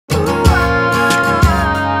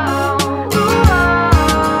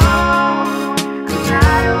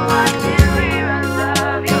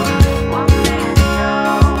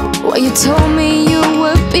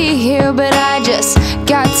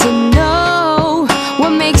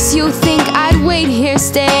guess you think I'd wait here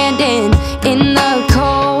standing in the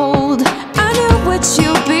cold. I knew what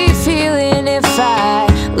you'd be feeling if I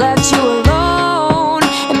left you alone.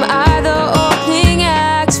 Am I the opening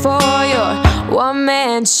act for your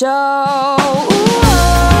one-man show?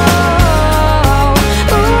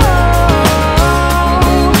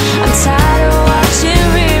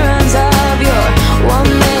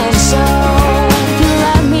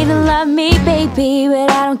 But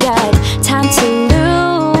I don't got time to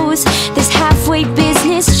lose. This halfway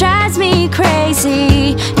business drives me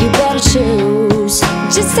crazy. You better choose.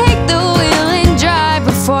 Just take the wheel and drive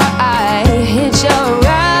before I hitch a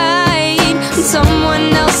ride on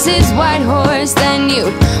someone else's white horse, then you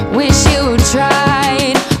wish you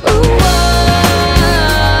tried. Ooh,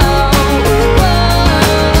 whoa, ooh, whoa.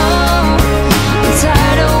 I'm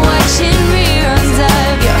tired of watching reruns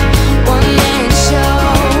of your one-man show.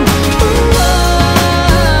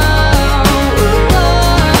 I'm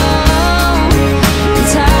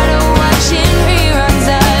tired of watching reruns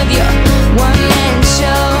of your one-man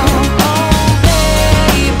show.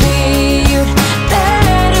 Ooh,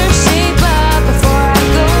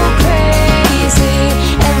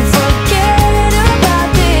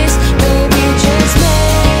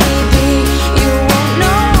 whoa,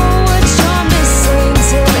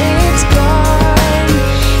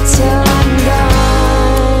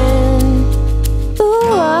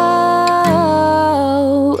 ooh,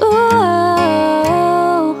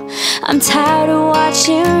 whoa. I'm tired of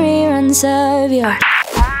watching reruns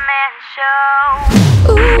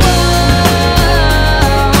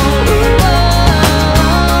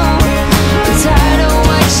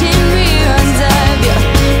of your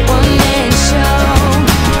one-man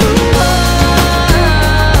show. Ooh,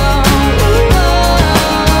 whoa, ooh, whoa.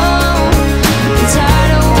 I'm tired of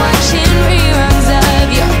watching reruns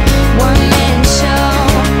of your one-man show.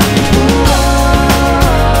 Ooh,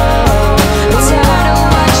 whoa. I'm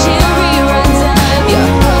tired of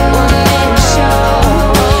watching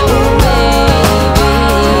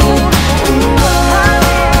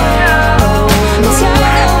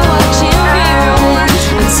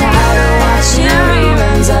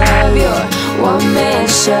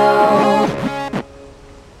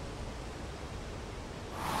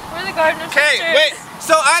Okay, wait.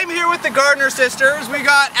 So I'm here with the Gardiner sisters. We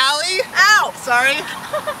got Allie. Ow! Sorry.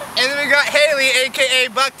 And then we got Hailey, aka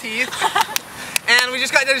Buckteeth. And we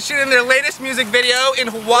just got done shooting their latest music video in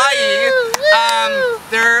Hawaii.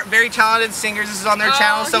 They're very talented singers. This is on their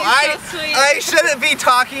channel. So I shouldn't be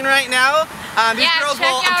talking right now. These girls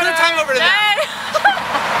will. I'm turning time over to them.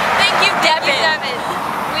 Thank you, Devin.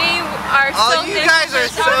 We are so you guys are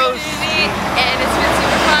so. And it's been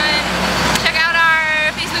super fun. Check out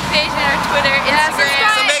our Facebook page and our Twitter,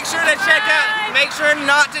 Instagram. So make sure to check out. Make sure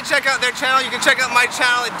not to check out their channel. You can check out my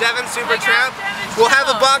channel at Devinsupertramp. We'll have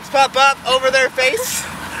a box pop up over their face.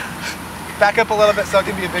 Back up a little bit so it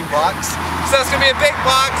can be a big box. So it's gonna be a big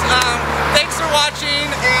box. Thanks for watching,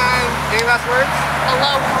 and any last words?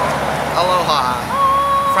 Aloha. Aloha.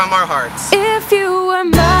 From our hearts. If you were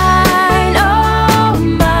mine.